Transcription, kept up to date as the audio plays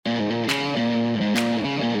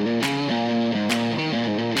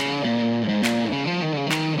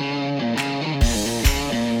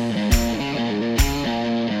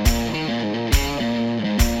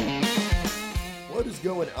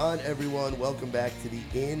everyone? Welcome back to the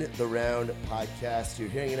In the Round podcast. You're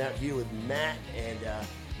hanging out here with Matt, and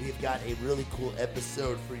we've got a really cool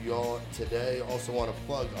episode for y'all today. Also want to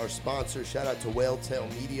plug our sponsor. Shout out to Whaletail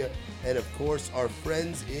Media, and of course, our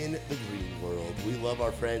friends in the green world. We love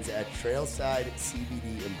our friends at Trailside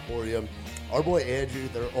CBD Emporium. Our boy Andrew,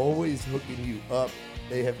 they're always hooking you up.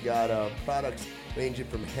 They have got products ranging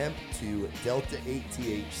from hemp to Delta 8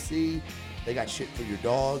 THC. They got shit for your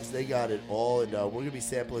dogs. They got it all. And we're going to be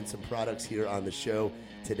sampling some products here on the show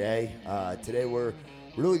today. Today we're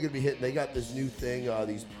really going to be hitting. They got this new thing,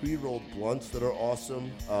 these pre-rolled blunts that are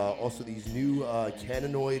awesome. Also these new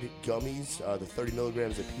cannabinoid gummies, the 30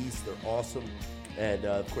 milligrams a piece. They're awesome. And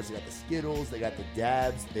of course they got the Skittles. They got the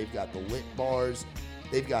dabs. They've got the lit bars.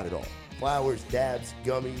 They've got it all. Flowers, dabs,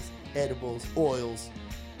 gummies, edibles, oils,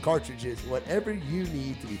 cartridges, whatever you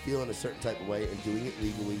need to be feeling a certain type of way and doing it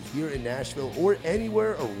legally here in Nashville or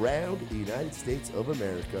anywhere around the United States of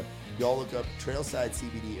America. Y'all look up Trailside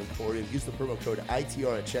CBD Emporium. Use the promo code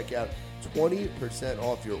ITR at checkout. 20%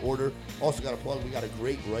 off your order. Also got a plug. We got a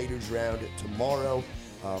great writers round tomorrow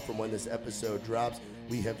from when this episode drops.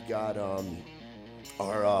 We have got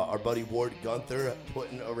our buddy Ward Gunther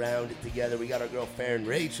putting a round together. We got our girl Farron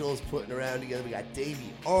Rachel's putting a round together. We got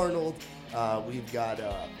Davey Arnold. We've got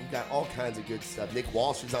all kinds of good stuff. Nick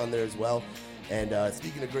Walsh is on there as well. And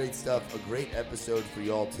speaking of great stuff, a great episode for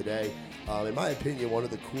y'all today. In my opinion, one of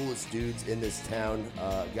the coolest dudes in this town.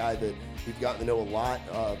 A guy that we've gotten to know a lot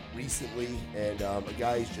recently. And a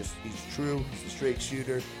guy he's true. He's a straight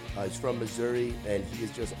shooter. He's from Missouri. And he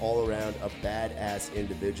is just all around a badass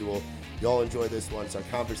individual. Y'all enjoy this one. It's our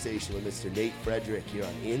conversation with Mr. Nate Fredrick here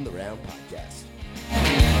on In the Round podcast.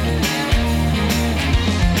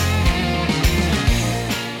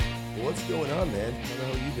 What's going on, man? How the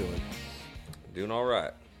hell are you doing? Doing all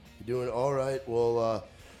right. You're doing all right. Well,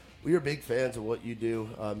 we are big fans of what you do,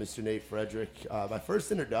 Mr. Nate Fredrick. My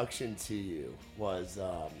first introduction to you was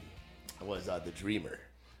The Dreamer.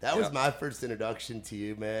 That was my first introduction to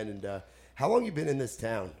you, man. And how long you been in this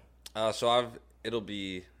town? It'll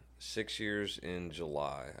be 6 years in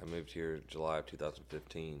July. I moved here July of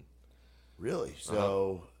 2015. Really?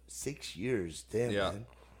 So 6 years, damn, man.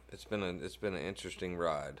 It's been an interesting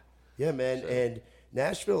ride. Yeah, man. So. And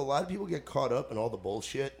Nashville, a lot of people get caught up in all the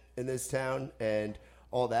bullshit in this town and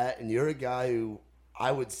all that. And you're a guy who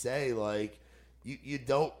I would say, like, you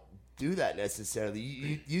don't do that necessarily.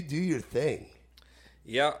 You do your thing.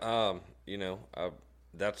 Yeah,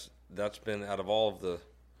 that's been out of all of the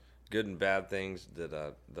good and bad things that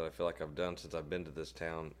I feel like I've done since I've been to this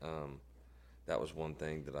town. That was one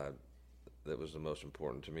thing that was the most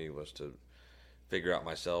important to me, was to figure out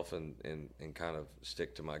myself and kind of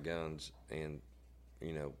stick to my guns. And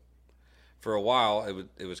for a while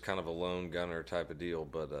it was kind of a lone gunner type of deal,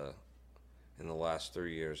 but in the last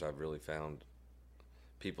 3 years I've really found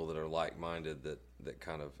people that are like-minded that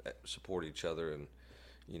kind of support each other and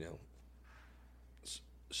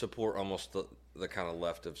support almost the kind of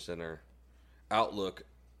left of center outlook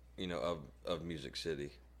of Music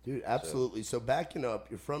City. Dude, absolutely. So backing up,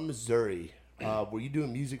 you're from Missouri. Were you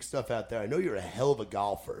doing music stuff out there? I know you're a hell of a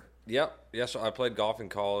golfer. Yep. Yeah, so I played golf in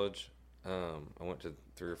college. I went to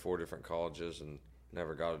 3 or 4 different colleges and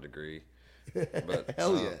never got a degree. But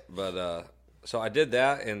hell yeah. So I did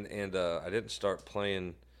that, and I didn't start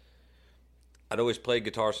playing. I'd always played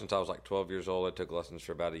guitar since I was like 12 years old. I took lessons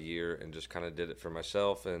for about a year and just kind of did it for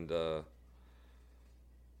myself. And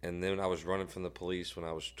then I was running from the police when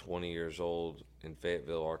I was 20 years old in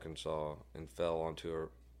Fayetteville, Arkansas, and fell onto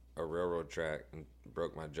a railroad track and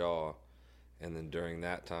broke my jaw. And then during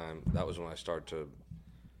that time, that was when I started to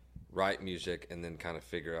write music and then kind of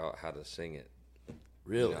figure out how to sing it.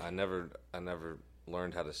 Really? I never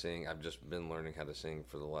learned how to sing. I've just been learning how to sing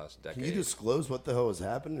for the last decade. Can you disclose what the hell was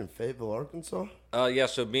happening in Fayetteville, Arkansas? Yeah,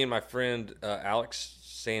 so me and my friend Alex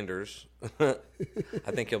Sanders, I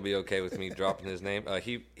think he'll be okay with me dropping his name.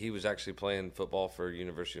 He was actually playing football for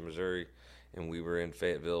University of Missouri, and we were in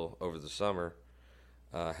Fayetteville over the summer,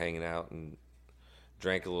 hanging out, and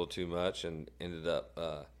drank a little too much and ended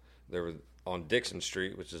up there were on Dixon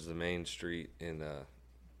Street, which is the main street in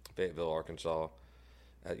Fayetteville, Arkansas,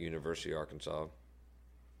 at University of Arkansas.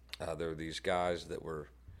 There were these guys that were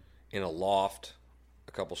in a loft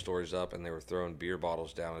a couple stories up, and they were throwing beer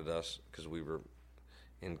bottles down at us because we were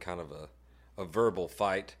in kind of a verbal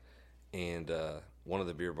fight, and one of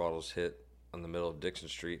the beer bottles hit on the middle of Dixon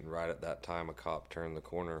Street, and right at that time a cop turned the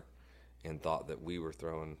corner and thought that we were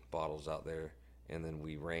throwing bottles out there, and then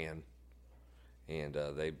we ran, and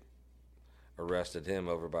they arrested him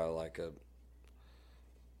over by like a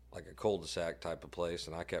cul-de-sac type of place,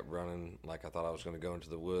 and I kept running like I thought I was going to go into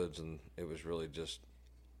the woods, and it was really just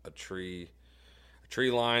a tree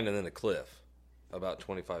line and then a cliff about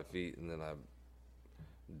 25 feet, and then I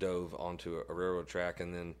dove onto a railroad track,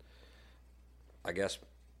 and then I guess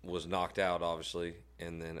was knocked out, obviously,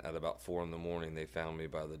 and then at about 4 a.m. they found me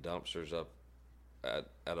by the dumpsters up at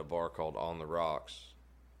a bar called On the Rocks,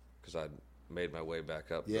 because I'd made my way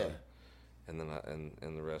back up. Yeah. And then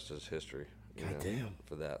and the rest is history. God damn.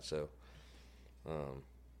 For that, so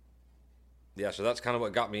yeah, so that's kind of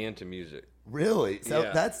what got me into music. Really? So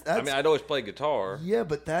yeah. that's I mean, I'd always played guitar. Yeah,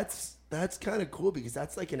 but that's kind of cool, because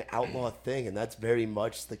that's like an outlaw thing, and that's very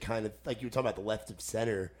much the kind of, like you were talking about, the left of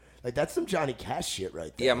center. Like, that's some Johnny Cash shit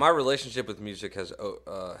right there. Yeah, my relationship with music has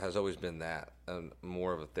always been that,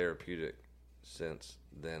 more of a therapeutic sense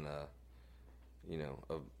than a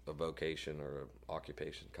vocation or an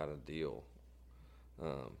occupation kind of deal.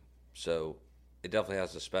 So it definitely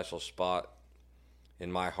has a special spot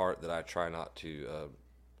in my heart that I try not to.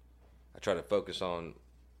 I try to focus on,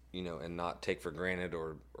 and not take for granted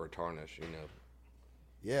or tarnish.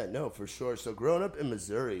 Yeah, no, for sure. So growing up in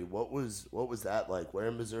Missouri, what was that like? Where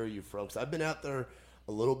in Missouri are you from? Because I've been out there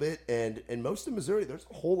a little bit, and in most of Missouri, there's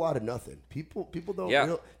a whole lot of nothing. People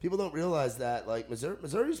don't realize that, like,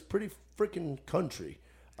 Missouri's pretty freaking country,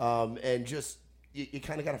 and just you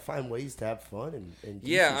kind of got to find ways to have fun and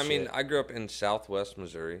do some mean, shit. I grew up in Southwest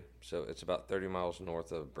Missouri, so it's about 30 miles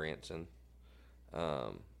north of Branson,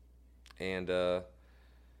 and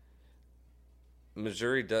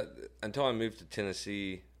Missouri, until I moved to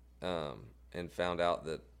Tennessee, and found out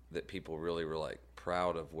that people really were like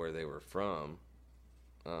proud of where they were from.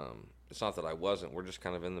 It's not that I wasn't. We're just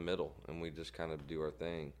kind of in the middle, and we just kind of do our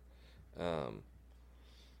thing.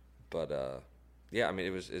 Yeah, I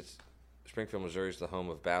mean, it's Springfield, Missouri is the home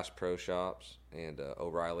of Bass Pro Shops and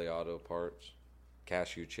O'Reilly Auto Parts,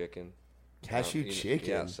 Cashew Chicken. Chicken.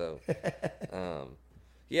 Yeah, so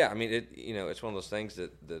yeah, I mean, it's one of those things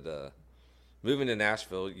that moving to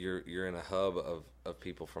Nashville, you're in a hub of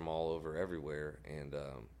people from all over, everywhere, and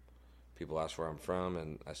people ask where I'm from,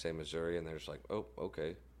 and I say Missouri, and they're just like, oh,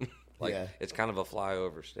 okay. It's kind of a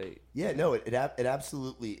flyover state. Yeah, no, it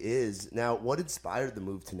absolutely is. Now, what inspired the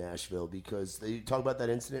move to Nashville? Because you talk about that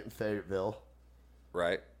incident in Fayetteville,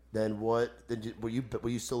 right? Then what? Were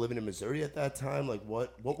you still living in Missouri at that time? Like,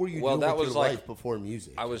 what were you Well, doing that with was your like, life before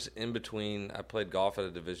music? I was in between. I played golf at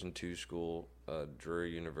a Division II school,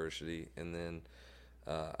 Drury University, and then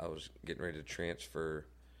I was getting ready to transfer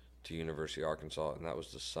to University of Arkansas, and that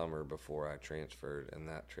was the summer before I transferred, and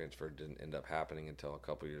that transfer didn't end up happening until a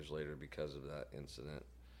couple years later because of that incident.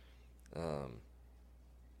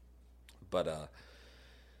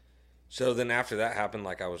 So then after that happened,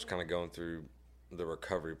 like, I was kind of going through the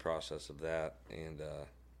recovery process of that, and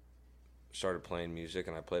started playing music,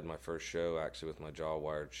 and I played my first show actually with my jaw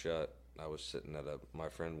wired shut. I was sitting at my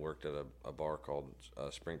friend worked at a bar called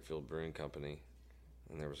Springfield Brewing Company,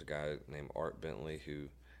 and there was a guy named Art Bentley who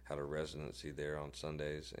had a residency there on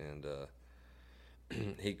Sundays, and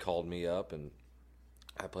he called me up, and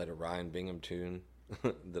I played a Ryan Bingham tune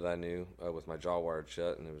that I knew with my jaw wired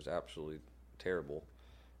shut, and it was absolutely terrible.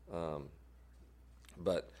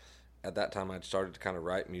 But at that time, I'd started to kind of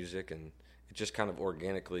write music, and it just kind of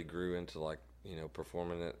organically grew into, like,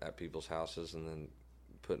 performing it at people's houses, and then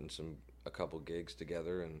putting a couple gigs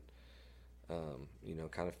together, and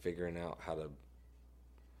kind of figuring out how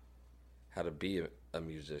to be a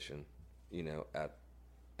musician, at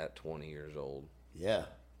 20 years old. Yeah.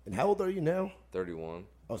 And how old are you now? 31.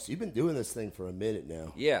 Oh, so you've been doing this thing for a minute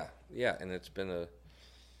now. Yeah, and it's been a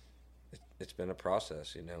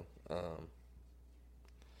process,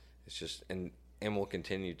 It's just and will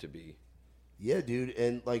continue to be. Yeah, dude,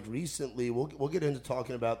 and like recently, we'll get into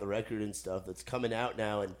talking about the record and stuff that's coming out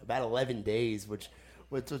now in about 11 days, which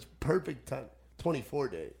was perfect time. 24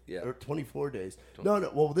 days. Yeah. Or 24 days. No.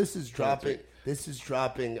 Well, this is dropping. 23. This is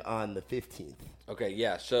dropping on the 15th. Okay,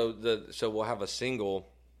 yeah. So we'll have a single.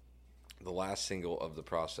 The last single of the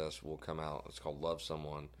process will come out. It's called "Love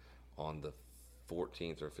Someone" on the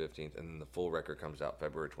 14th or 15th, and then the full record comes out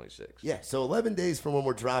February 26th. Yeah. So 11 days from when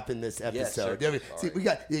we're dropping this episode. Yes, See, you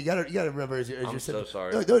got to remember as you're I'm so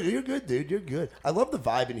sorry. No, you're good, dude. You're good. I love the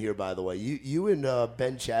vibe in here, by the way. You and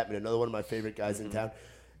Ben Chapman, another one of my favorite guys in town.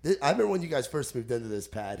 I remember when you guys first moved into this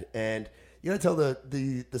pad, and you gotta tell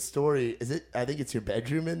the story. Is it? I think it's your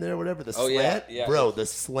bedroom in there, or whatever. The slant, yeah. Bro. The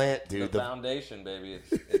slant, dude. The foundation, baby.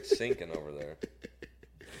 It's sinking over there.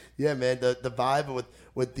 Yeah, man. The vibe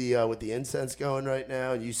with the incense going right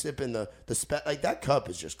now, and you sipping the like that cup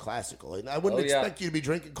is just classical. Like, I wouldn't expect you to be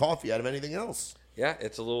drinking coffee out of anything else. Yeah,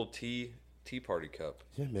 it's a little tea tea party cup.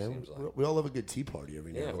 Yeah, man. Seems like. We all love a good tea party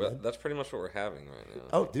every now and then. That's pretty much what we're having right now.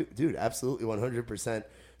 Oh, dude, absolutely, 100%.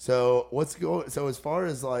 So So as far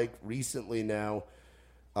as like recently now,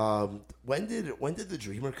 when did the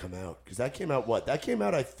Dreamer come out? Because that came out That came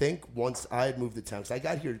out, I think, once I had moved to town. Because I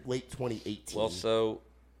got here late 2018. Well, so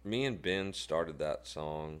me and Ben started that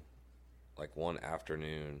song like one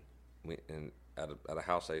afternoon. At a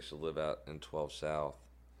house I used to live at in 12 South.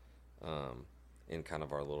 In kind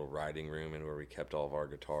of our little writing room and where we kept all of our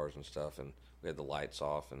guitars and stuff, and we had the lights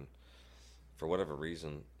off, and for whatever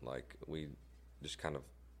reason, like, we just kind of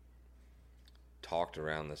talked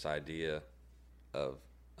around this idea of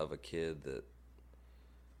a kid that,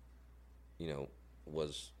 you know,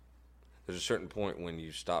 there's a certain point when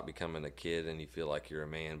you stop becoming a kid and you feel like you're a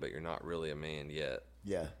man, but you're not really a man yet.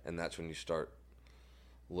 Yeah. And that's when you start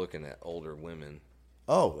looking at older women.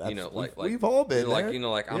 Oh, absolutely. You know, like we've all been like there. you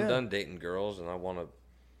know, like I'm Yeah. done dating girls, and I want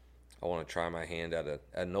to try my hand at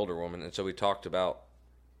an older woman. And so we talked about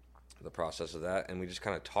the process of that, and we just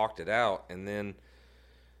kind of talked it out, and then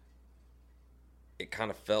it kind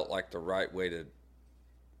of felt like the right way to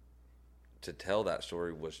tell that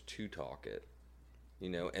story was to talk it, you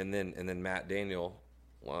know. And then Matt Daniel,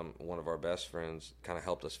 one of our best friends, kind of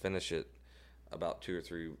helped us finish it about 2 or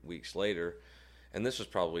 3 weeks later, and this was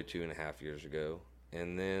probably 2.5 years ago.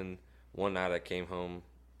 And then one night I came home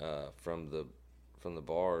from the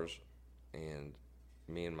bars, and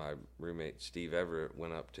me and my roommate Steve Everett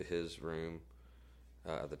went up to his room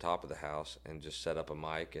at the top of the house and just set up a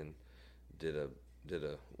mic and did a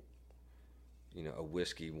a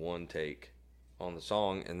whiskey one take on the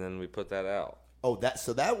song, and then we put that out. Oh,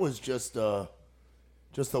 that was just a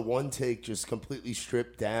one take, just completely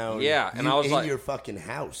stripped down. Yeah, and I was in like, your fucking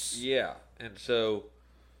house. Yeah, and so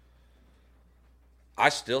I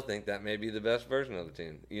still think that may be the best version of the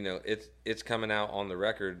tune. You know, it's coming out on the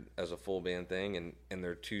record as a full band thing, and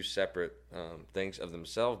they're two separate things of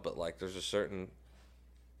themselves. But like, there's a certain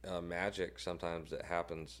magic sometimes that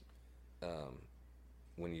happens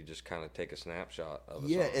when you just kind of take a snapshot of a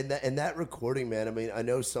song. and that recording, man. I mean, I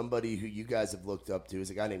know somebody who you guys have looked up to is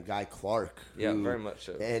a guy named Guy Clark. Yeah, very much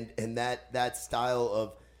so. And that style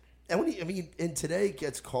of, and today it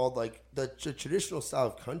gets called, like, the traditional style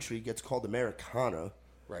of country gets called Americana,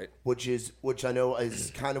 right? Which I know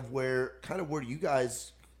is kind of where you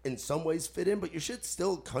guys in some ways fit in, but your shit's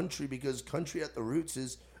still country, because country at the roots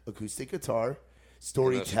is acoustic guitar,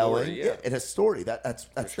 storytelling, and a story. That's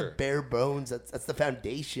the bare bones. That's the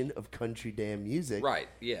foundation of country damn music, right?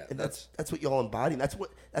 Yeah, and that's what y'all embody. That's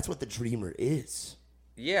what the Dreamer is.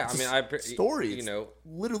 Yeah, It's I mean, story. You know,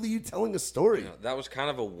 literally you telling a story. You know, that was kind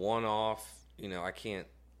of a one-off. You know, I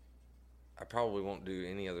probably won't do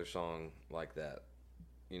any other song like that.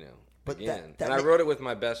 You know, but again, and I wrote it with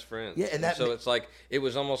my best friends. Yeah, and so it's like it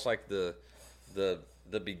was almost like the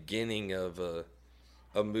beginning of a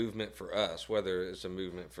movement for us, whether it's a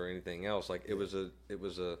movement for anything else. Like it was the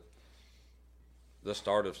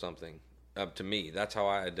start of something. To me, that's how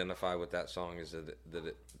I identify with that song, is that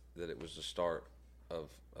it was the start of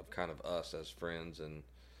kind of us as friends. And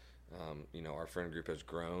you know, our friend group has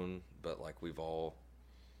grown, but like we've all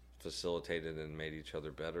facilitated and made each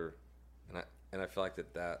other better. And I feel like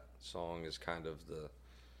that song is kind of the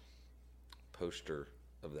poster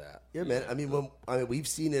of that. Yeah, man. I mean, we've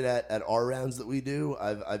seen it at our rounds that we do.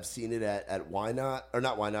 I've seen it at Why Not, or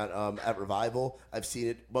not Why Not, at Revival. I've seen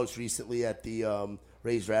it most recently at the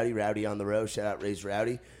Raised Rowdy on the Road. Shout out Raised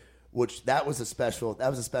Rowdy, which that was a special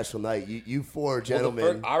night. You four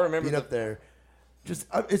gentlemen, I remember being up there.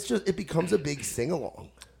 It becomes a big sing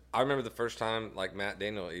along. I remember the first time, like Matt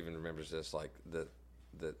Daniel even remembers this, like that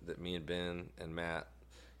me and Ben and Matt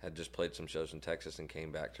had just played some shows in Texas and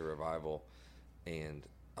came back to Revival, and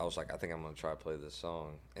I was like, I think I'm going to try to play this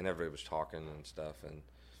song. And everybody was talking and stuff, and,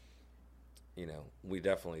 you know, we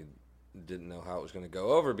definitely didn't know how it was going to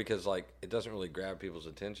go over, because, like, it doesn't really grab people's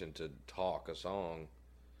attention to talk a song,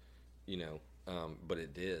 you know, but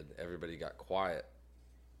it did. Everybody got quiet,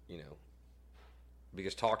 you know,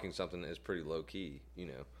 because talking something is pretty low-key, you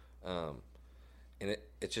know. And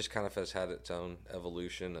it just kind of has had its own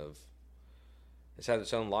evolution of, it's had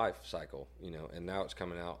its own life cycle, you know, and now it's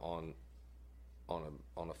coming out on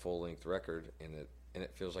a full-length record, and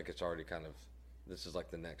it feels like it's already kind of, this is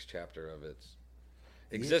like the next chapter of its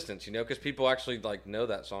existence, you know, because people actually like know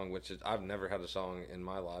that song, which is, I've never had a song in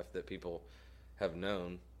my life that people have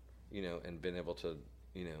known, you know, and been able to,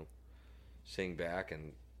 you know, sing back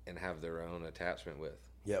and have their own attachment with.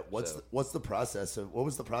 Yeah, what was the process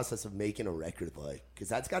of making a record like? Because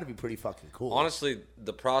that's got to be pretty fucking cool. Honestly,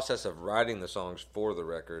 the process of writing the songs for the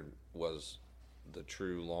record was the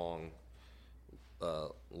true long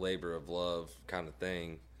labor of love kind of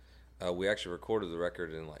thing. We actually recorded the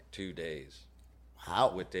record in like 2 days.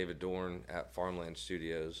 Wow. With David Dorn at Farmland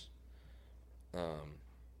Studios.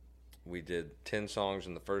 We did 10 songs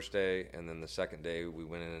in the first day, and then the second day we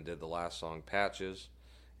went in and did the last song, Patches,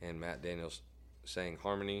 and Matt Daniels sang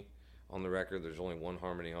harmony on the record. There's only one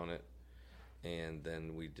harmony on it. And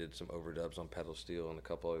then we did some overdubs on pedal steel and a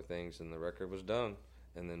couple other things, and the record was done.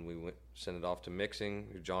 And then we sent it off to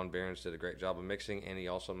mixing. John Behrens did a great job of mixing, and he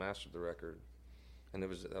also mastered the record. And that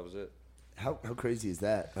was it. How crazy is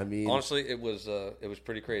that? I mean, honestly, it was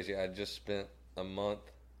pretty crazy. I just spent a month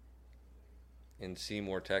in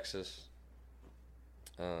Seymour, Texas.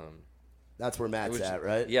 That's where Matt's at,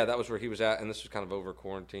 right? Yeah, that was where he was at, and this was kind of over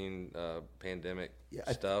quarantine, pandemic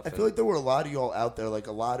stuff. I feel like there were a lot of y'all out there, like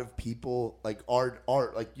a lot of people, like art,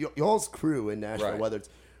 like y'all's crew in Nashville, right.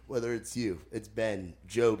 whether it's you, it's Ben,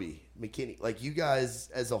 Joby, McKinney, like you guys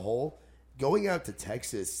as a whole. Going out to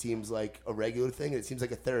Texas seems like a regular thing. It seems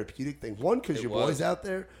like a therapeutic thing. One, because your boy's out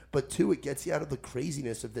there, but two, it gets you out of the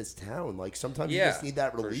craziness of this town. Like sometimes you just need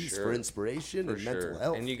that release for inspiration and mental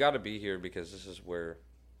health. And you got to be here because this is where,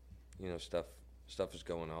 stuff is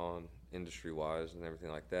going on industry wise and everything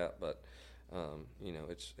like that. But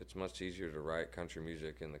it's much easier to write country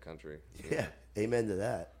music in the country. Yeah, amen to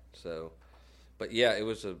that. So, but yeah, it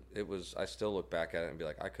was. I still look back at it and be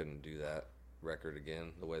like, I couldn't do that record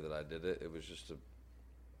again the way that I did it. It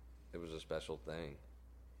was a special thing,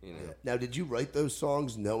 Yeah. Now, did you write those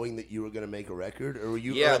songs knowing that you were going to make a record, or were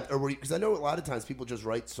you? Yeah. Or were you? Because I know a lot of times people just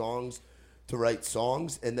write songs to write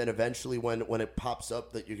songs, and then eventually, when it pops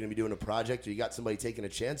up that you're going to be doing a project, or you got somebody taking a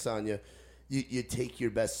chance on you, you take your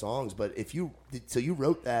best songs. But you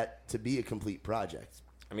wrote that to be a complete project.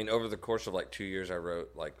 I mean, over the course of like 2 years, I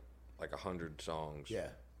wrote like 100 songs. Yeah.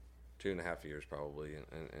 2.5 years probably,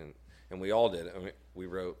 and we all did. I mean, we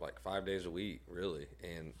wrote like 5 days a week, really,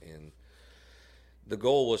 and the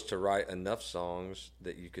goal was to write enough songs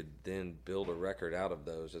that you could then build a record out of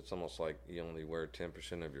those. It's almost like you only wear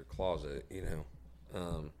 10% of your closet,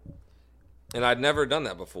 And I'd never done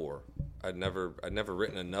that before. I'd never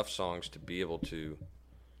written enough songs to be able to,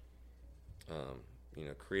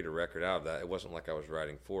 create a record out of that. It wasn't like I was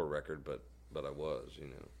writing for a record, but I was,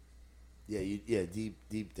 Yeah,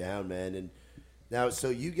 deep down, man. And now, so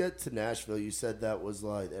you get to Nashville. You said that was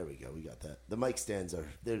like, there we go, we got that. The mic stands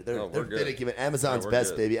they're good. Amazon's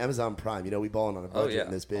best, good. Baby. Amazon Prime. We balling on a budget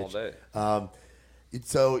in this bitch. All day.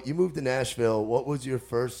 So you moved to Nashville. What was your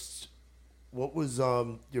first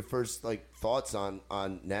like thoughts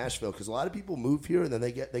on Nashville? Because a lot of people move here and then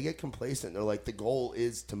they get complacent. They're like, the goal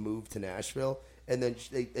is to move to Nashville, and then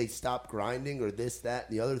they stop grinding or this, that,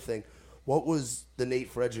 and the other thing. What was the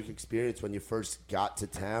Nate Fredrick experience when you first got to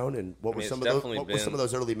town, and what were some of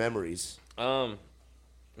those early memories? I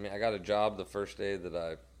got a job the first day that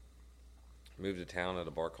I moved to town at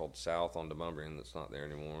a bar called South on Demumbrian that's not there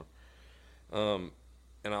anymore. And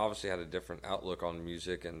I obviously had a different outlook on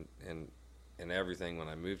music and everything when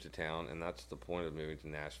I moved to town, and that's the point of moving to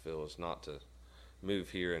Nashville. Is not to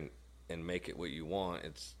move here and make it what you want.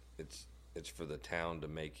 It's for the town to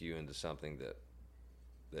make you into something that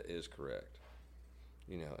is correct,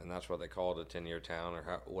 and that's why they call it a 10-year town,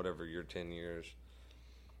 or whatever your 10 years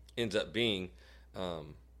ends up being.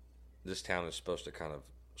 This town is supposed to kind of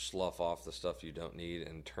slough off the stuff you don't need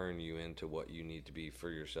and turn you into what you need to be for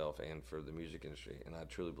yourself and for the music industry, and I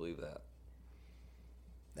truly believe that.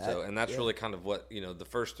 That's really kind of what, the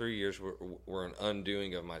first 3 years were an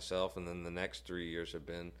undoing of myself, and then the next 3 years have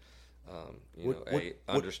been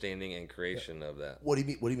understanding and creation of that. What do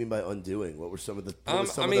you mean by undoing? What were some of the?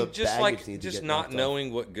 Just not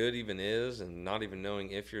knowing what good even is, and not even knowing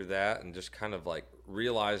if you're that, and just kind of like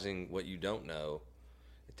realizing what you don't know.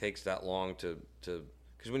 It takes that long to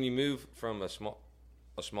because when you move from a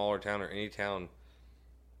smaller town or any town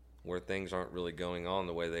where things aren't really going on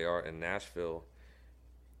the way they are in Nashville,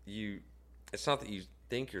 it's not that you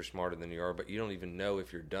think you're smarter than you are, but you don't even know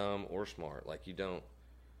if you're dumb or smart. Like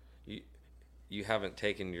you haven't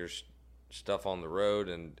taken your stuff on the road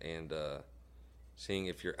and seeing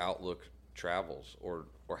if your outlook travels or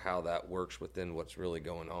how that works within what's really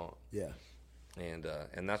going on. Yeah.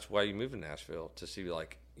 And that's why you move to Nashville, to see,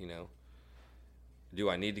 like, do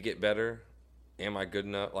I need to get better? Am I good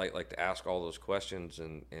enough? Like to ask all those questions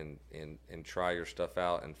and try your stuff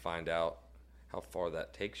out and find out how far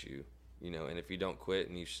that takes you, and if you don't quit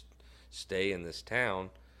and you stay in this town,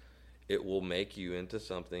 it will make you into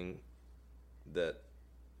something that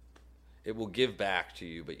it will give back to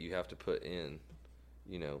you, but you have to put in,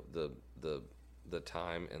 the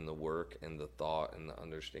time and the work and the thought and the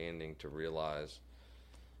understanding to realize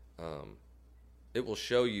it will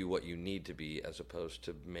show you what you need to be as opposed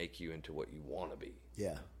to make you into what you want to be.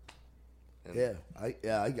 Yeah. And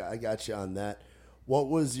I got you on that. What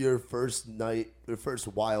was your first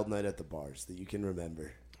wild night at the bars that you can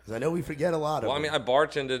remember? Because I know we forget a lot of Well, I them. mean, I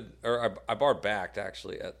bartended, or I bar backed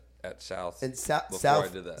actually at South. And before I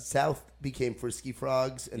did that. South became Frisky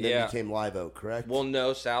Frogs, and then became Live Oak, correct? Well,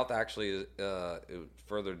 no, South actually is it was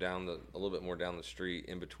further down a little bit more down the street,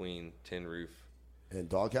 in between Tin Roof and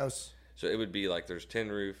Doghouse. So it would be like there's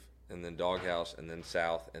Tin Roof, and then Doghouse, and then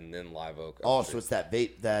South, and then Live Oak. Oh, so it's that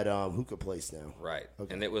hookah place now, right?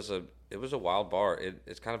 Okay. And it was a wild bar.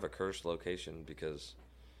 It's kind of a cursed location because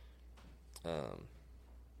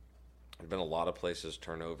there's been a lot of places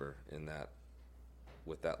turn over in that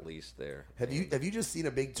with that lease there. Have you just seen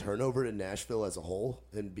a big turnover in Nashville as a whole,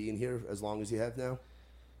 and being here as long as you have now?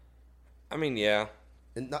 I mean, yeah.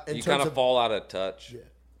 In you kind of fall out of touch Yeah.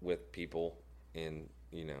 with people, and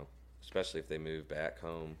especially if they move back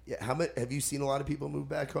home. Yeah, have you seen a lot of people move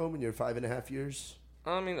back home in your 5.5 years?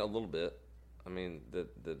 I mean, a little bit. I mean,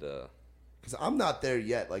 because I'm not there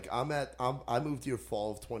yet. Like I moved here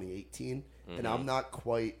fall of 2018, and I'm not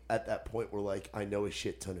quite at that point where like I know a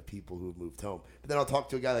shit ton of people who have moved home. But then I'll talk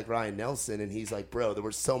to a guy like Ryan Nelson, and he's like, "Bro, there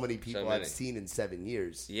were so many people I've seen in 7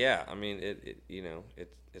 years." Yeah, I mean,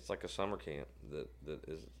 it's like a summer camp that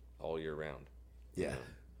is all year round. Yeah,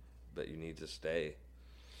 but you need to stay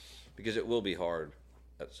because it will be hard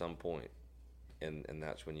at some point, and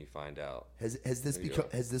that's when you find out. Has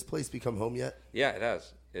this place become home yet? Yeah, it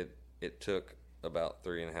has. It took about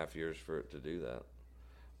 3.5 years for it to do that,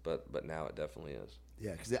 but now it definitely is.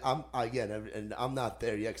 Yeah, because I'm not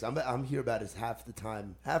there yet. Because I'm here about half the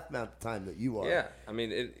amount of time that you are. Yeah, I mean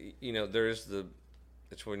there is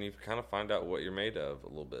it's when you kind of find out what you're made of a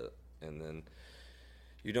little bit, and then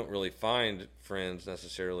you don't really find friends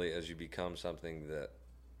necessarily as you become something that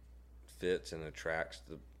fits and attracts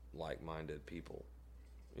the like-minded people,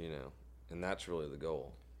 and that's really the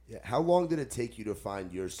goal. Yeah. How long did it take you to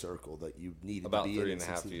find your circle that you needed About to be in?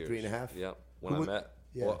 About 3.5 years. 3.5? Yep.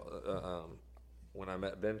 When I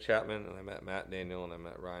met Ben Chapman, and I met Matt Daniel, and I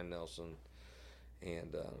met Ryan Nelson,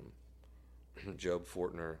 and Job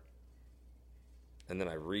Fortner, and then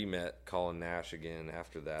I re-met Colin Nash again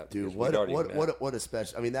after that. Dude, what a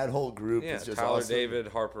special! I mean, that whole group is just Tyler awesome. David,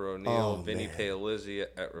 Harper O'Neill, Vinny man. Paolizzi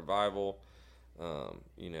at Revival.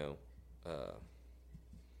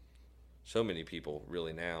 So many people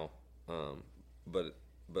really now,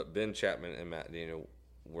 but Ben Chapman and Matt Daniel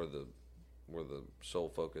were the sole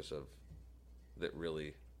focus of that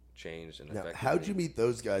really changed and affected. Now, how'd me. you meet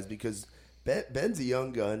those guys? Because Ben's a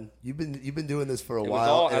young gun. You've been doing this for a It was while,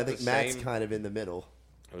 all and I at think the Matt's same- kind of in the middle.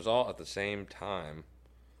 It was all at the same time,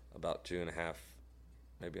 about 2.5,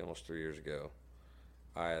 maybe almost 3 years ago.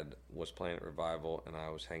 Was playing at Revival, and I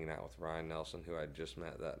was hanging out with Ryan Nelson, who I just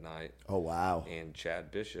met that night, Oh wow! and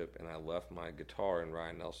Chad Bishop, and I left my guitar in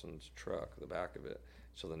Ryan Nelson's truck, the back of it.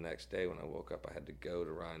 So the next day when I woke up, I had to go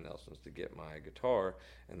to Ryan Nelson's to get my guitar,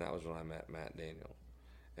 and that was when I met Matt Daniel.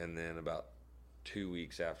 And then about 2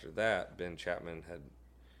 weeks after that, Ben Chapman had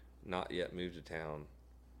not yet moved to town.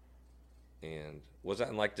 And was that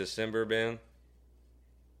in like December, Ben?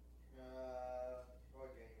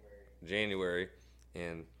 January.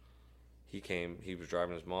 And he was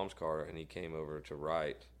driving his mom's car, and he came over to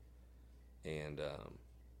write, and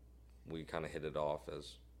we kind of hit it off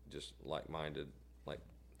as just like-minded, like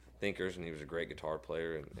thinkers, and he was a great guitar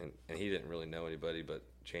player, and he didn't really know anybody but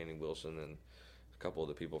Channing Wilson and a couple of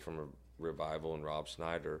the people from Revival and Rob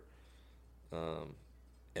Snyder, and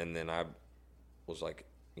then I was like,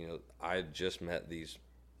 I had just met these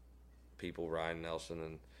people, Ryan Nelson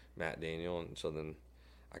and Matt Daniel, and so then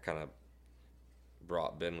I kind of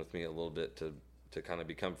brought Ben with me a little bit to kind of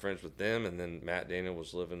become friends with them, and then Matt Daniel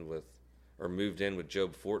was moved in with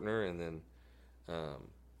Job Fortner, and then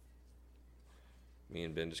me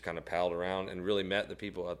and Ben just kind of palled around and really met the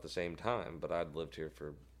people at the same time, but I'd lived here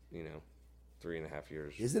for 3.5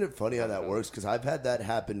 years. Isn't it funny how that works? Because I've had that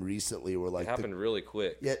happen recently, where like it happened really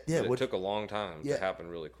quick. Yeah. It took a long time to happen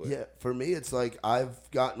really quick. Yeah, for me, it's like I've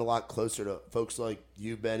gotten a lot closer to folks like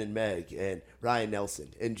you, Ben, and Meg, and Ryan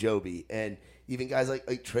Nelson, and Joby, and even guys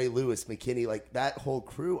like Trey Lewis, McKinney, like that whole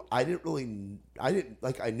crew. I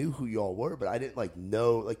knew who y'all were, but I didn't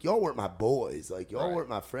know, like y'all weren't my boys, like y'all weren't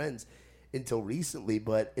my friends until recently.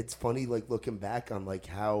 But it's funny, like looking back on like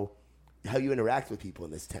how you interact with people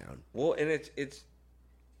in this town. Well, and it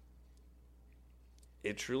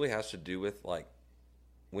truly has to do with like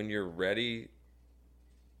when you're ready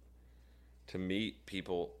to meet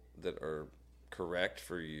people that are correct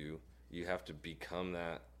for you, you have to become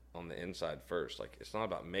that on the inside first. Like, it's not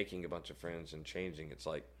about making a bunch of friends and changing. It's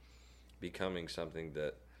like becoming something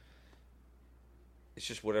that it's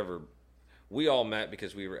just whatever. We all met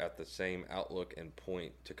because we were at the same outlook and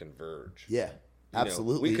point to converge. Yeah,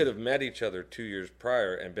 absolutely. We could have met each other 2 years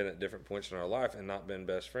prior and been at different points in our life and not been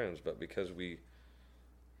best friends, but because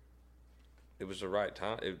it was the right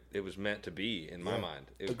time. It was meant to be in my mind.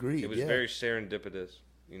 Agreed. It was very serendipitous,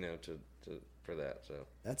 for that. So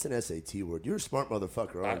that's an SAT word. You're a smart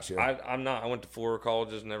motherfucker, aren't you? I'm not. I went to 4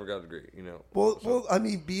 colleges, never got a degree. Well, I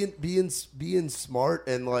mean, being smart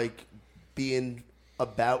and like being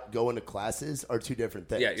about going to classes are two different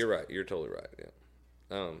things. Yeah, you're right. You're totally right.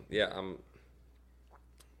 Yeah.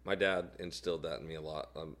 My dad instilled that in me a lot.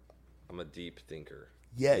 I'm a deep thinker.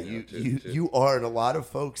 Yeah, you are, and a lot of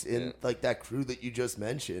folks in like that crew that you just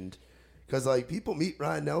mentioned, because like people meet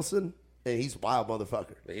Ryan Nelson and he's a wild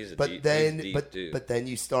motherfucker. But deep dude. But then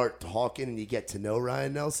you start talking and you get to know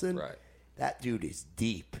Ryan Nelson. Right. That dude is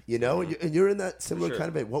deep, and you're in that similar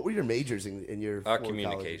kind of. What were your majors in your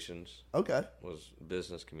communications? Okay, was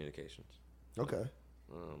business communications. Okay,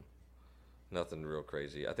 nothing real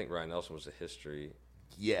crazy. I think Ryan Nelson was a history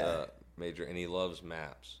major, and he loves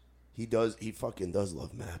maps. He does. He fucking does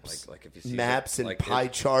love maps. Like if you see maps and pie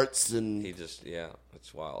charts and he just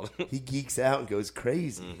it's wild. He geeks out and goes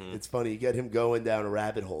crazy. Mm-hmm. It's funny. You get him going down a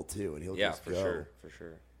rabbit hole too, and he'll just go. For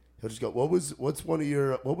sure. He'll just go.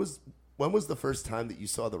 When was the first time that you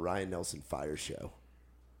saw the Ryan Nelson Fire show?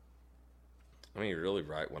 I mean, you're really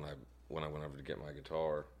right. When I went over to get my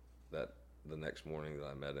guitar, that the next morning that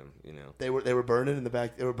I met him, they were burning in the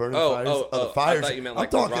back. They were burning fires. The fires. I thought you meant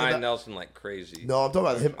like Ryan Nelson, like crazy. No, I'm talking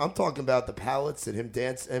about him. I'm talking about the pallets and him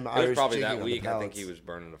dancing. It was probably that week. I think he was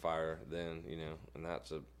burning the fire then, and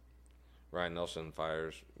that's Ryan Nelson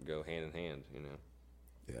fires go hand in hand,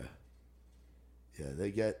 Yeah,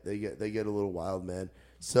 they get a little wild, man.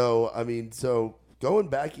 So I mean, going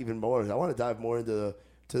back even more, I want to dive more into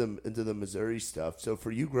the Missouri stuff. So for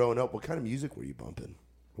you growing up, what kind of music were you bumping?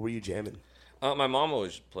 What were you jamming? My mom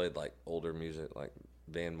always played like older music, like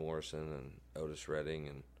Van Morrison and Otis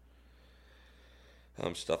Redding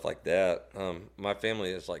and stuff like that. My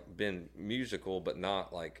family has like been musical, but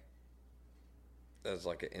not like as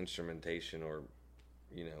like an instrumentation or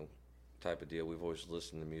type of deal. We've always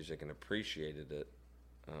listened to music and appreciated it.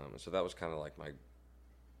 So that was kind of like my.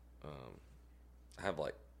 I have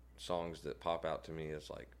like songs that pop out to me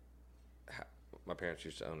as like. My parents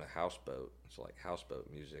used to own a houseboat. It's like houseboat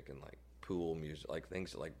music and like pool music, like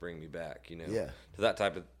things that like bring me back, to that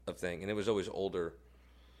type of thing. And it was always older.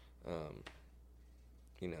 I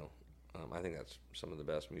think that's some of the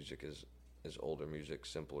best music is older music,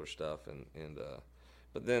 simpler stuff, and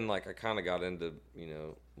but then like I kind of got into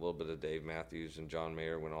a little bit of Dave Matthews and John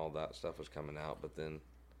Mayer when all that stuff was coming out. But then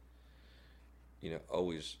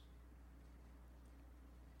always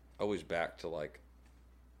back to like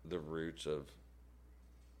the roots of.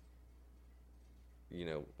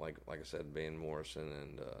 Like I said, Van Morrison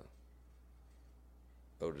and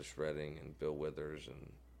Otis Redding and Bill Withers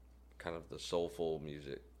and kind of the soulful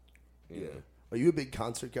music. You know. Are you a big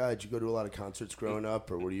concert guy? Did you go to a lot of concerts growing up,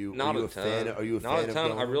 or were you a fan? Are you a fan of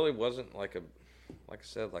going? I really wasn't like I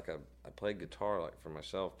said, I played guitar like for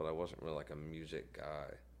myself, but I wasn't really like a music guy.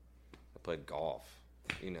 I played golf.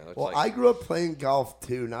 I grew up playing golf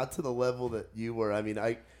too, not to the level that you were. I mean,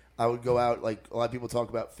 I would go out, like a lot of people talk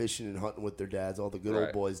about fishing and hunting with their dads, all the good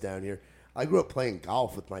old boys down here. I grew up playing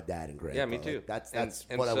golf with my dad and grandpa. Yeah, me too. Like, that's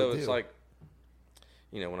and what I would do. It's like,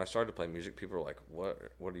 when I started to play music, people were like, what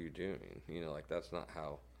are you doing? Like that's not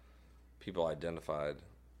how people identified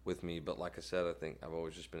with me. But like I said, I think I've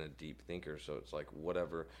always just been a deep thinker. So it's like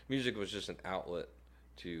whatever. Music was just an outlet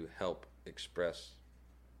to help express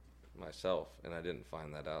myself. And I didn't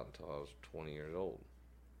find that out until I was 20 years old.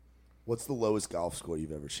 What's the lowest golf score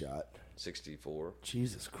you've ever shot? 64.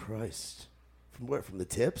 Jesus Christ. From where? From the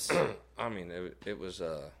tips? I mean, it was,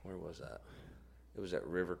 where was that? It was at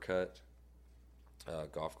River Cut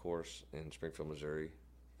Golf Course in Springfield, Missouri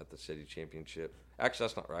at the city championship. Actually,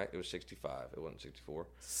 that's not right. It was 65. It wasn't 64.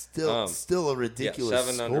 Still a ridiculous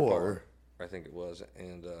 7 score. Under par, I think it was.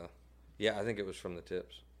 And, I think it was from the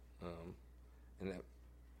tips.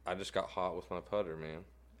 I just got hot with my putter, man.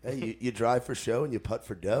 Hey, you drive for show and you putt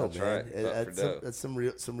for dough, that's man. Right. That's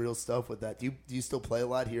some real stuff with that. Do you still play a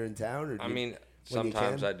lot here in town? Or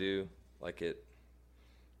sometimes I do. Like it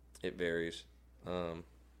varies. I'll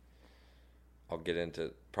get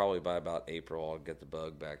into probably by about April. I'll get the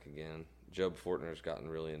bug back again. Job Fortner's gotten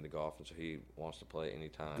really into golf, and so he wants to play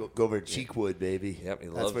anytime. Go over to Cheekwood, baby. Yep, he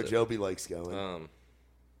loves That's where it. Joby likes going.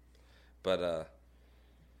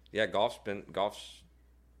 Golf's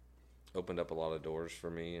opened up a lot of doors for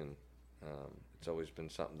me, and it's always been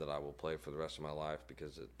something that I will play for the rest of my life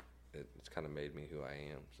because it's kind of made me who I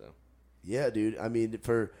am. So Yeah, dude. I mean,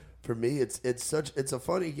 for me, it's a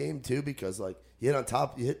funny game too because like you hit on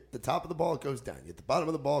top, you hit the top of the ball, it goes down. You hit the bottom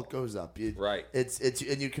of the ball, it goes up. Right. It's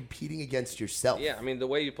and you're competing against yourself. yeah, I mean the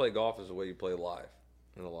way you play golf is the way you play life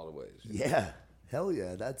in a lot of ways. Yeah. Hell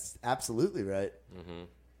yeah. That's absolutely right. Mm-hmm.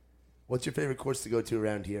 What's your favorite course to go to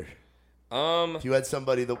around here? If you had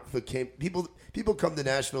somebody that came, people come to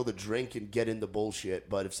Nashville to drink and get into bullshit.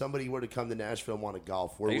 But if somebody were to come to Nashville and want to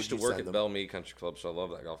golf, where I would used to you work send at them? Belle Meade Country Club, so I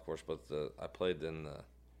love that golf course. But I played in the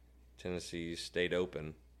Tennessee State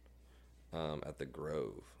Open at the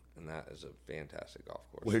Grove, and that is a fantastic golf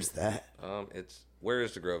course. Where's that? Where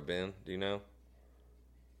is the Grove, Ben? Do you know?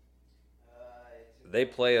 They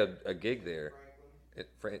play a gig there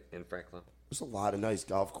in Franklin. There's a lot of nice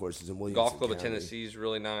golf courses in Williamson Golf Club of County. Tennessee is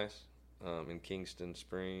really nice. In Kingston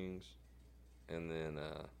Springs, and then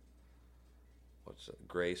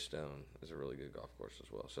Greystone is a really good golf course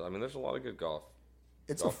as well. So I mean, there's a lot of good golf.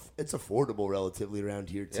 It's affordable relatively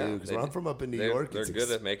around here too. Because when I'm from up in New York, they're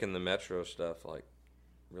good at making the metro stuff like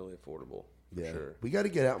really affordable. For sure. We got to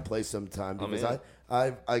get out and play sometime because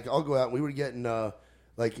I'll go out. And we were getting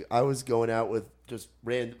I was going out with just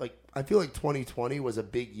I feel like 2020 was a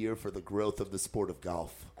big year for the growth of the sport of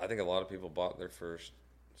golf. I think a lot of people bought their first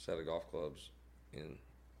set of golf clubs in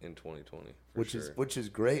 2020, which is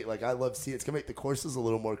great. Like I love seeing it's gonna make the courses a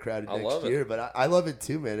little more crowded next year, but I love it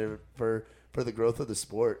too, man. For the growth of the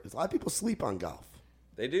sport, 'cause a lot of people sleep on golf.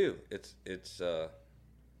 They do. It's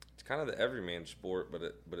kind of the everyman sport, but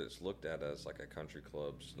it's looked at as like a country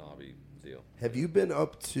club snobby deal. Have you been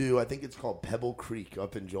up to? I think it's called Pebble Creek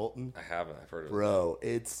up in Jolton. I haven't. I've heard of it. Bro,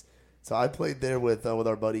 so I played there with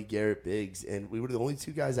our buddy Garrett Biggs, and we were the only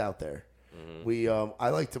two guys out there. Mm-hmm. I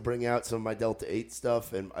like to bring out some of my Delta 8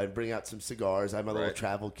 stuff, and I bring out some cigars. I have my little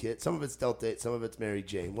travel kit. Some of it's Delta 8, some of it's Mary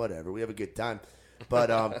Jane, whatever. We have a good time.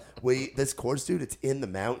 But this course, dude, it's in the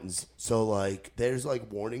mountains. So like, there's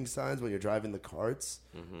like warning signs when you're driving the carts.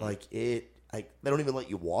 Mm-hmm. They don't even let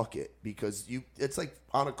you walk it because it's like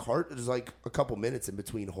on a cart. There's like a couple minutes in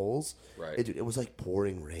between holes. Right. Dude, it was like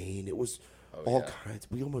pouring rain. It was all kinds.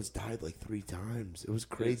 We almost died like 3 times. It was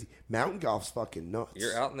crazy. Mountain golf's fucking nuts.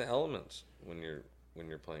 You're out in the elements when you're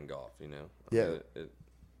playing golf, you know? Yeah.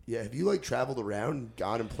 Yeah, have you traveled around,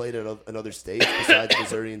 gone and played at another states besides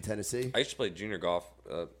Missouri and Tennessee? I used to play junior golf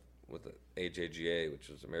with the AJGA, which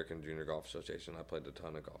is American Junior Golf Association. I played a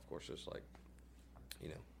ton of golf courses,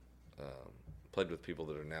 played with people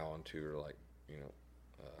that are now on tour, a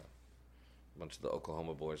bunch of the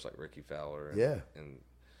Oklahoma boys like Ricky Fowler. And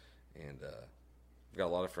I've got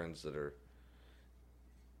a lot of friends that are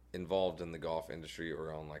involved in the golf industry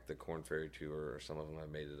or on the Korn Ferry Tour, or some of them have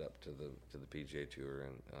made it up to the PGA Tour,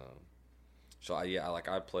 and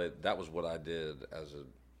I played. That was what I did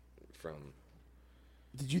from.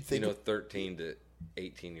 Did you think 13 to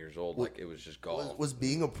 18 years old? It was just golf. Was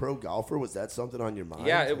being a pro golfer, was that something on your mind?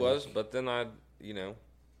 Yeah, it was. But then I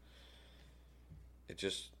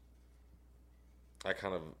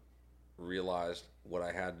kind of realized what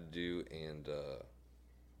I had to do and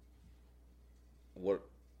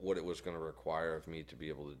what it was going to require of me to be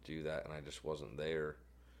able to do that, and I just wasn't there.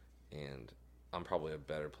 And I'm probably a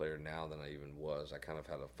better player now than I even was. I kind of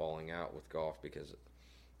had a falling out with golf because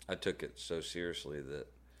I took it so seriously that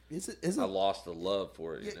I lost the love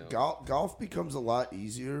for it. Golf becomes a lot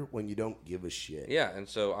easier when you don't give a shit. Yeah, and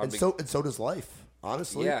so so does life,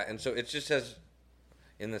 honestly. Yeah, and so it just has,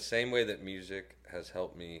 in the same way that music has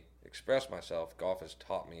helped me express myself, golf has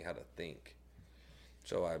taught me how to think.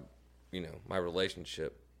 So my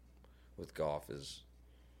relationship with golf is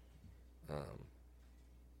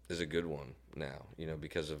a good one now,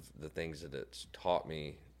 because of the things that it's taught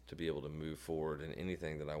me to be able to move forward in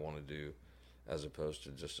anything that I want to do, as opposed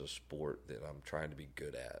to just a sport that I'm trying to be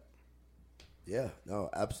good at. Yeah, no,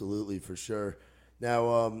 absolutely, for sure.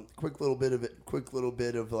 Now, quick little bit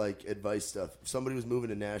of advice stuff. If somebody was moving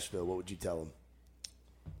to Nashville, what would you tell them?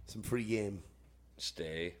 Some free game.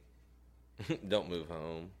 Stay. Don't move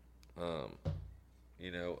home.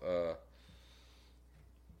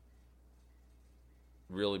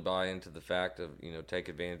 Really buy into the fact of, take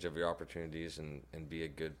advantage of your opportunities and be a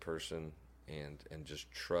good person and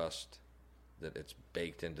just trust that it's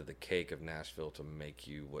baked into the cake of Nashville to make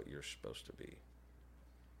you what you're supposed to be.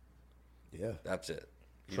 Yeah. That's it.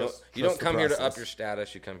 You don't come here to up your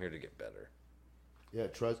status, you come here to get better. Yeah,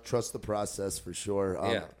 trust the process for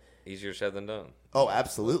sure. Easier said than done. Oh,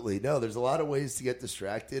 absolutely. No, there's a lot of ways to get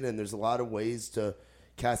distracted, and there's a lot of ways to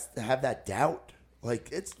have that doubt.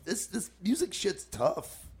 This music shit's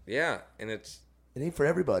tough. Yeah, and it ain't for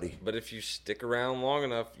everybody. But if you stick around long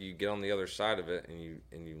enough, you get on the other side of it, and you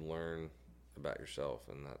learn about yourself,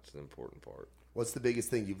 and that's the important part. What's the biggest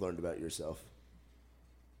thing you've learned about yourself?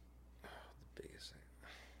 The biggest thing.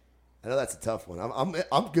 I know that's a tough one.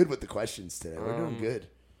 I'm good with the questions today. We're doing good.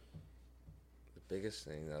 The biggest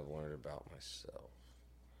thing that I've learned about myself.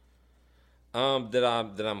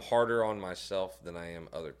 That I'm harder on myself than I am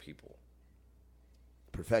other people.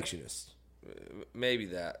 Perfectionist. Maybe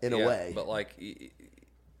that. In a way. But like,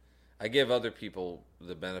 I give other people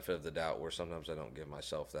the benefit of the doubt where sometimes I don't give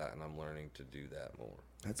myself that, and I'm learning to do that more.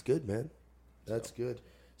 That's good, man. That's good.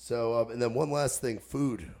 So, and then one last thing,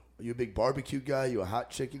 food. Are you a big barbecue guy? You a hot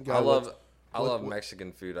chicken guy? I love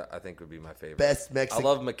Mexican food. I think would be my favorite. Best Mexican. I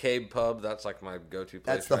love McCabe Pub. That's like my go-to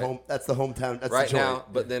place. That's the hometown. That's right the joint. now.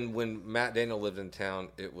 But then when Matt Daniel lived in town,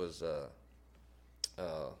 it was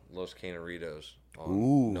Los Canaritos.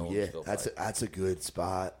 Ooh, yeah, that's a good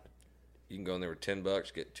spot. You can go in there with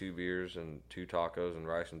 $10, get 2 beers and 2 tacos and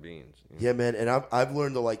rice and beans. Yeah, man, and I've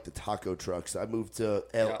learned to like the taco trucks. I moved to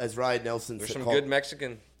as Ryan Nelson. There's some good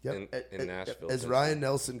Mexican in Nashville. As Ryan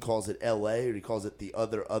Nelson calls it, L.A., or he calls it the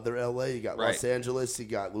other L.A. You got Los Angeles, you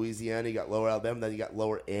got Louisiana, you got Lower Alabama, then you got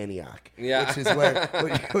Lower Antioch,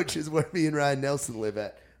 which is where me and Ryan Nelson live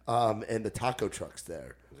at. And the taco trucks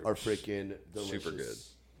there are freaking delicious. Super good.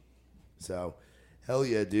 So. Hell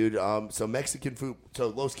yeah, dude. So Mexican food. So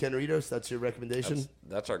Los Canaritos, that's your recommendation?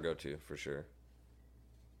 That's our go-to for sure.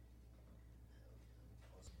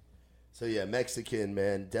 So yeah, Mexican,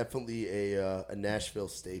 man. Definitely a Nashville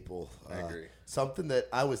staple. I agree. Something that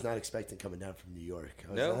I was not expecting coming down from New York.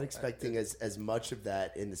 I was not expecting as much of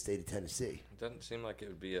that in the state of Tennessee. It doesn't seem like it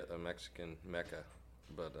would be a Mexican mecca.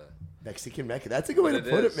 But Mexican Mecca. That's a good way to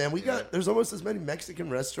put it, man. There's almost as many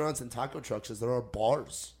Mexican restaurants and taco trucks as there are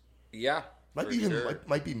bars. Yeah. Might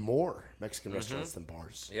be more Mexican restaurants than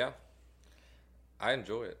bars. Yeah, I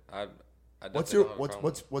enjoy it. What's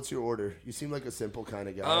your order? You seem like a simple kind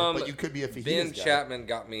of guy, but you could be a fajitas Ben guy. Chapman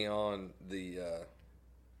got me on the.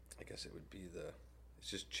 I guess it would be it's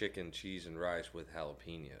just chicken, cheese, and rice with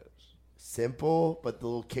jalapenos. Simple, but the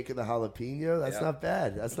little kick of the jalapeno. That's not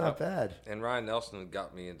bad. That's not bad. And Ryan Nelson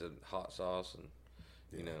got me into hot sauce and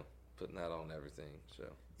putting that on everything. So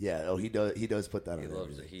yeah, he does put that on. He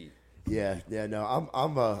loves the heat. Yeah, no,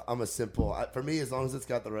 I'm a simple. For me, as long as it's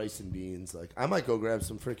got the rice and beans, like I might go grab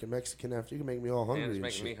some freaking Mexican after. You can make me all hungry. Man, it's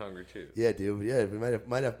making me hungry too. Yeah, dude. Yeah, we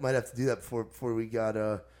might have to do that before we got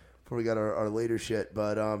our later shit.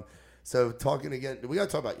 But so talking again, we got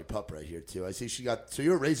to talk about your pup right here too. I see she got. So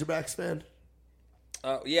you're a Razorbacks fan?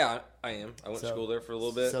 Yeah, I am. I went to school there for a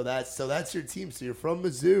little bit. So that's your team. So you're from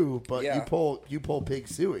Mizzou, but you pull Pig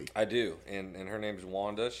Suey. I do, and her name's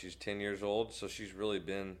Wanda. She's 10 years old, so she's really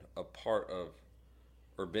been a part of,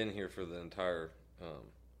 or been here for the entire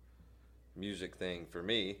music thing for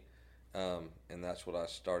me, and that's what I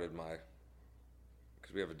started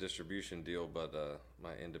because we have a distribution deal, but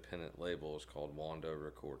my independent label is called Wanda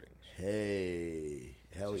Recordings. Hey,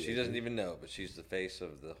 hell yeah! She doesn't even know, but she's the face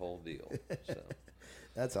of the whole deal. So.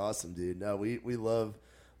 That's awesome, dude. No, we love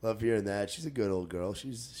hearing that. She's a good old girl.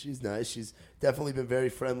 She's nice. She's definitely been very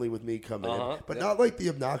friendly with me coming in, but not like the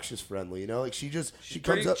obnoxious friendly. Like she comes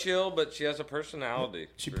pretty up chill, but she has a personality.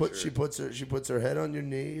 She puts her head on your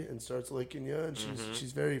knee and starts licking you, and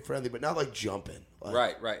she's very friendly, but not like jumping.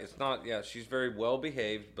 Right. It's not. Yeah, she's very well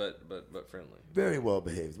behaved, but friendly. Very well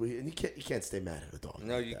behaved. And you can't stay mad at a dog.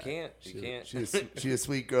 No, like you that. Can't. You can't. She's a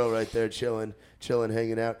sweet girl right there, chilling,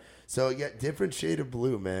 hanging out. So yeah, different shade of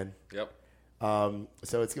blue, man. Yep.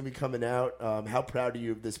 So it's gonna be coming out. How proud are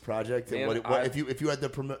you of this project? And Man, if you had to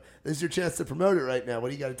promote? This is your chance to promote it right now.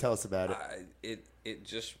 What do you got to tell us about it? It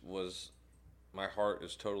just was. My heart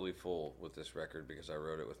is totally full with this record because I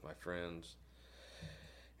wrote it with my friends,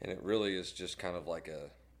 and it really is just kind of like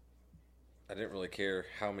I didn't really care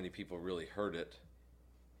how many people really heard it.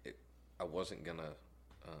 I wasn't gonna,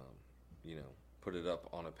 put it up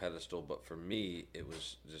on a pedestal, but for me, it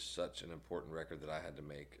was just such an important record that I had to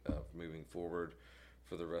make moving forward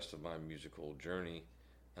for the rest of my musical journey.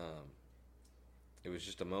 It was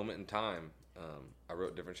just a moment in time. I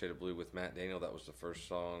wrote Different Shade of Blue with Matt Daniel. That was the first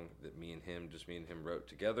song that me and him wrote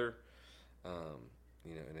together.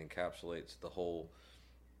 It encapsulates the whole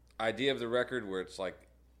idea of the record where it's like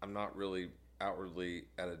I'm not really outwardly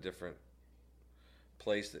at a different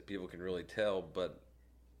place that people can really tell, but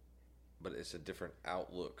it's a different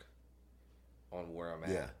outlook on where I'm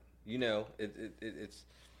at. Yeah.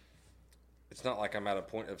 It's not like I'm at a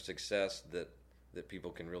point of success that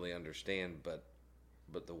people can really understand, but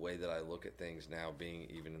the way that I look at things now, being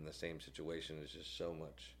even in the same situation, is just so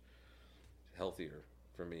much healthier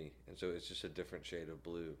for me. And so it's just a different shade of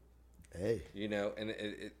blue. Hey. And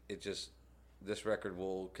it just, this record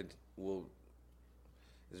will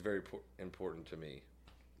is very important to me,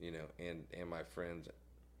 you know, and my friends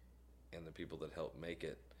and the people that helped make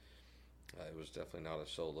it. It was definitely not a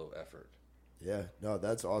solo effort. Yeah, no,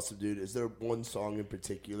 that's awesome, dude. Is there one song in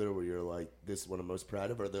particular where you're like, this is what I'm most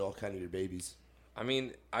proud of, or are they all kind of your babies? I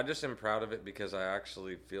mean, I just am proud of it because I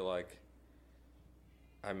actually feel like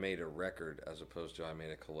I made a record as opposed to I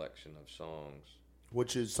made a collection of songs.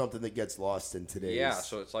 Which is something that gets lost in today's Yeah,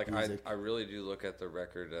 so it's like music. I really do look at the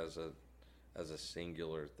record as a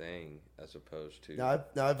singular thing as opposed to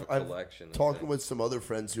I've collection. Talking with some other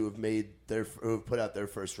friends who have put out their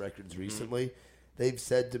first records recently, they've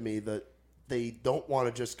said to me that they don't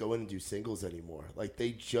want to just go in and do singles anymore. Like,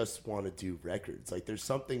 they just want to do records. Like, there's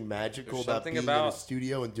something magical about being in a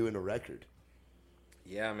studio and doing a record.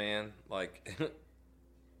 Yeah, man. Like,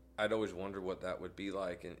 I'd always wonder what that would be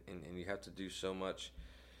like, and you have to do so much.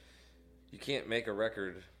 You can't make a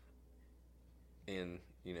record in,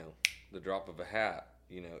 you know, the drop of a hat.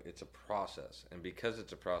 You know, it's a process. And because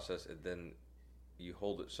it's a process, then you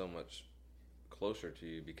hold it so much closer to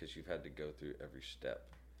you because you've had to go through every step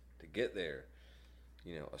to get there.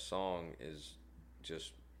 You know, a song is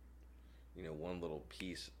just, you know, one little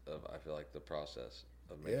piece of, I feel like, the process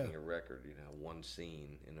of making a record, you know, one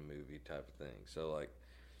scene in a movie type of thing. So, like,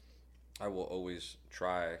 I will always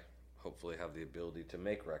try, hopefully have the ability to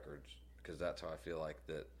make records, because that's how I feel like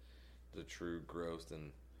that the true growth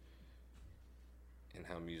and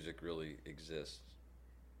how music really exists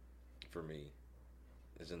for me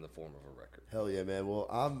is in the form of a record. Hell yeah, man. Well,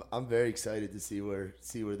 I'm very excited to see where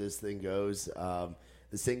this thing goes. The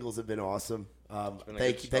singles have been awesome.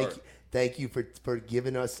 Thank you for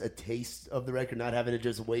giving us a taste of the record, not having to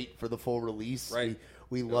just wait for the full release. Right.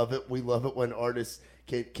 We love it. We love it when artists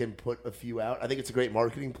can put a few out. I think it's a great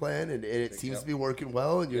marketing plan, and it seems to be working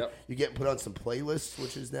well. And you're getting put on some playlists,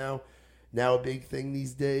 which is now a big thing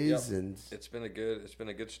these days. Yep. And it's been a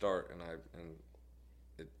good start,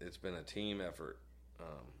 and it's been a team effort.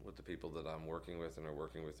 With the people that I'm working with and are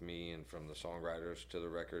working with me, and from the songwriters to the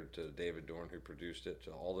record to David Dorn who produced it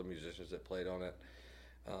to all the musicians that played on it,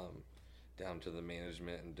 down to the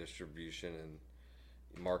management and distribution and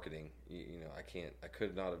marketing. You know, I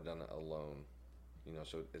could not have done it alone. You know,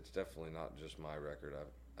 so it's definitely not just my record.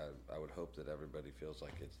 I would hope that everybody feels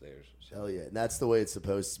like it's theirs. So. Hell yeah, and that's the way it's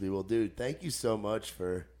supposed to be. Well, dude, thank you so much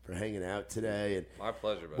for hanging out today. And my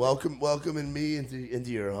pleasure, buddy. Welcoming me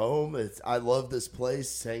into your home. I love this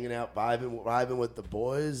place, hanging out, vibing with the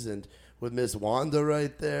boys and with Miss Wanda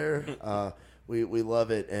right there. We love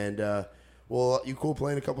it. And well, you cool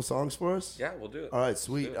playing a couple songs for us? Yeah, we'll do it. All right,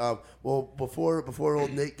 sweet. Well, before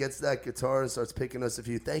old Nate gets that guitar and starts picking us a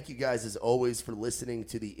few, thank you guys as always for listening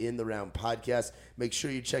to the In the Round podcast. Make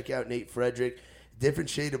sure you check out Nate Fredrick. Different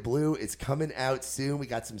Shade of Blue. It's coming out soon. We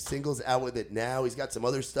got some singles out with it now. He's got some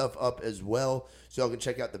other stuff up as well, so y'all can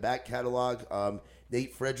check out the back catalog.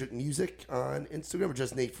 Nate Fredrick Music on Instagram, or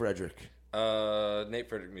just Nate Fredrick? Nate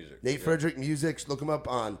Fredrick Music. Nate Fredrick Music. Look him up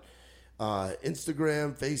on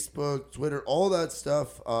Instagram, Facebook, Twitter, all that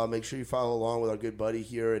stuff. Make sure you follow along with our good buddy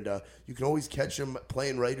here, and you can always catch him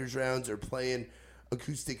playing writers rounds or playing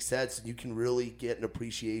acoustic sets, and you can really get an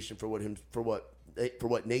appreciation for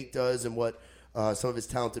what Nate does and what some of his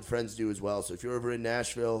talented friends do as well. So if you're over in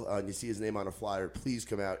Nashville and you see his name on a flyer, please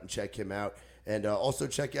come out and check him out. And also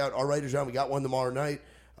check out our writers round. We got one tomorrow night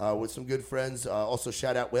with some good friends. Also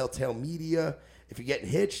shout out Whaletail Media. If you're getting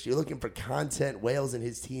hitched, you're looking for content, Wales and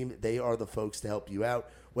his team, they are the folks to help you out.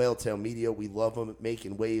 Whaletail Media, we love them,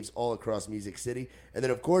 making waves all across Music City. And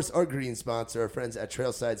then, of course, our green sponsor, our friends at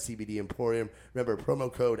Trailside CBD Emporium. Remember,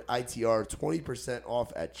 promo code ITR, 20%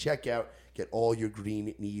 off at checkout. Get all your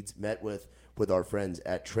green needs met with our friends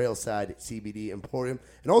at Trailside CBD Emporium.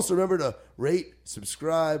 And also remember to rate,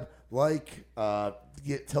 subscribe, like,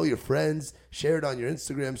 tell your friends, share it on your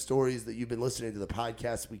Instagram stories that you've been listening to the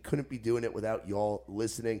podcast. We couldn't be doing it without y'all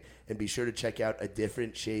listening. And be sure to check out A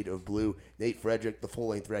Different Shade of Blue. Nate Fredrick, the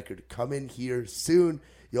full-length record, coming here soon.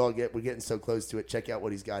 We're getting so close to it. Check out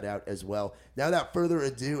what he's got out as well. Now, without further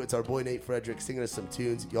ado, it's our boy Nate Fredrick singing us some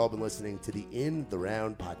tunes. Y'all been listening to the In the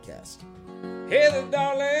Round podcast. Hey there,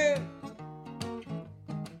 darling,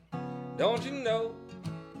 don't you know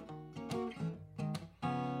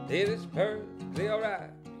it is perfectly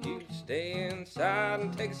alright for you to stay inside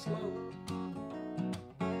and take it slow?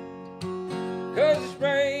 'Cause it's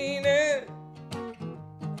raining,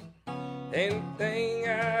 anything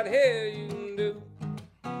out here you can do,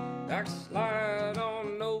 like slide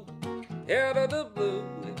on over out of the blue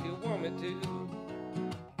if you want me to.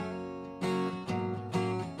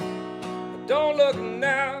 But don't look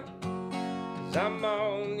now, 'cause I'm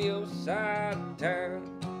on your side of town.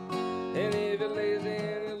 And if you're lazy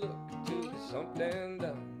and you're looking to get something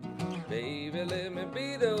done, Baby, let me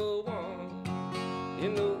be the one. You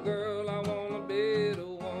know, girl, I wanna be the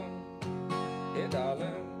one. Hey,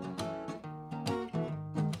 darling.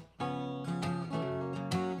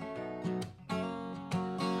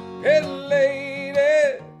 Hey,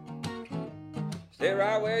 lady, stay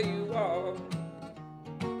right where you are.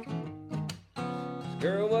 'Cause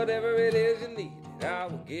girl, whatever it is you need, I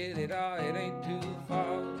will get it all. It ain't too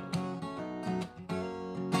far.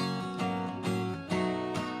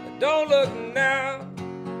 But don't look now,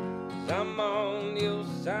 'cause I'm on your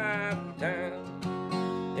side of town.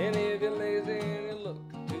 And if you're lazy and you're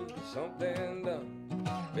looking to get something done,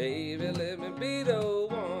 baby, let me be the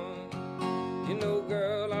one. You know,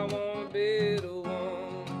 girl, I wanna be the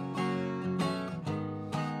one.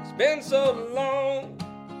 It's been so long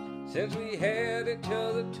since we had each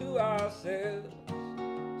other to ourselves.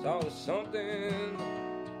 It's always something.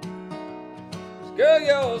 'Cause girl,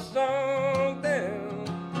 you're something.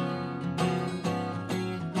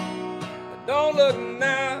 But don't look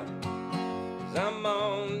now, 'cause I'm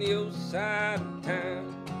on your side of town.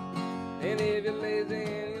 And if you're lazy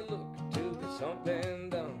and you're looking to get something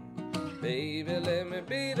done, baby, let me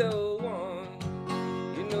be the one.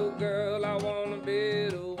 You know, girl, I wanna be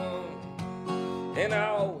the one. And I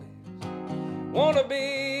always wanna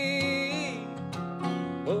be,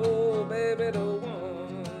 oh, baby, the one.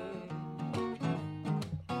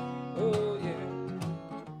 Oh, yeah.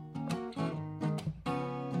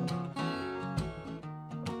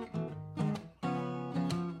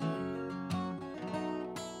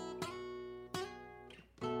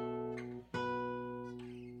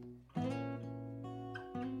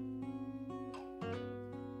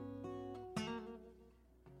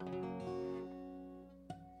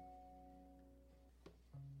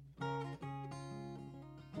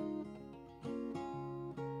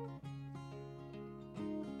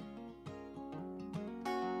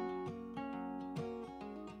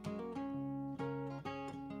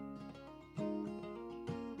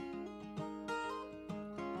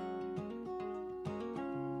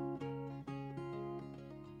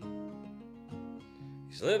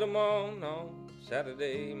 You slid 'em on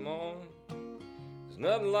Saturday morning. There's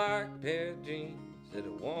nothing like a pair of jeans that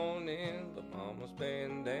are worn in the mama's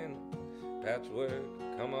bandana. Patchwork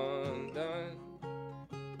come undone.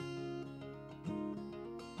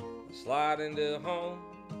 Slide into home,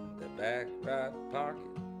 the back right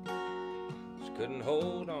pocket just couldn't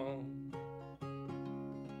hold on.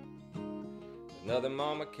 There's nothing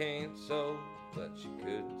mama can't sew, but she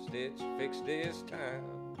couldn't stitch, fix this time.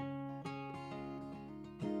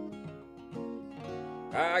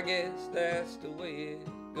 I guess that's the way it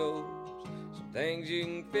goes. Some things you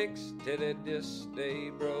can fix till they just stay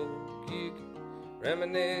broke. You can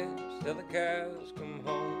reminisce till the cows come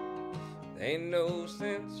home. There ain't no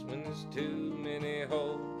sense when there's too many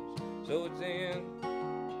holes. So it's in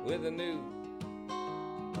with the new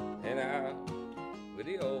and out with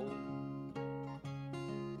the old.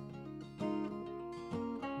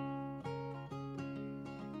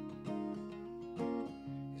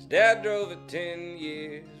 Dad drove it 10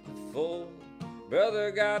 years before.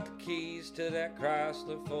 Brother got the keys to that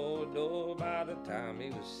Chrysler four-door. By the time he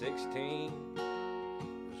was 16, he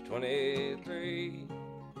was 23.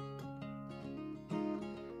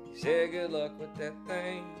 He said good luck with that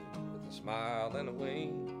thing, with a smile and a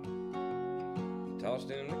wink. He tossed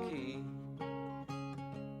him the key.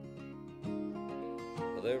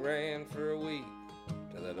 Well, they ran for a week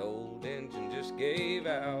till that old engine just gave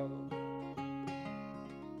out.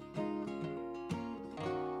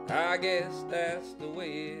 I guess that's the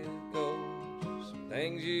way it goes. Some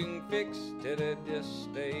things you can fix till they just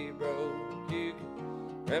stay broke. You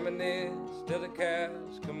can reminisce till the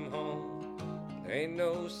cows come home. There ain't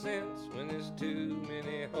no sense when there's too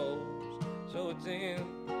many holes. So it's in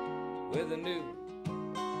with the new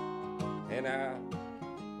and out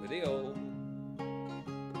with the old.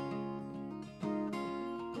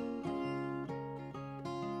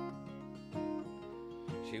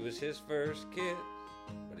 She was his first kiss,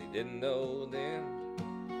 but he didn't know then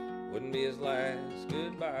wouldn't be his last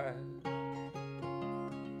goodbye.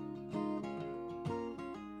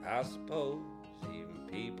 I suppose even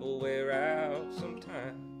people wear out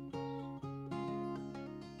sometimes.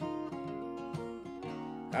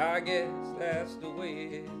 I guess that's the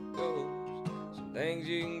way it goes. Some things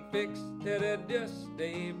you can fix till they just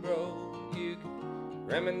stay broke. You can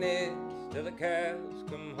reminisce till the cows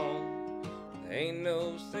come home. There ain't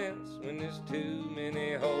no sense when there's too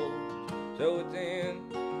many holes. So it's in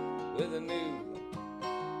with the new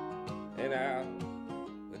and out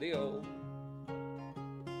with the old.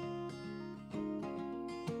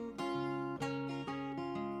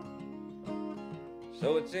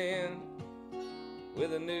 So it's in with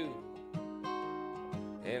the new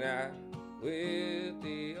and out with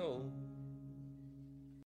the old.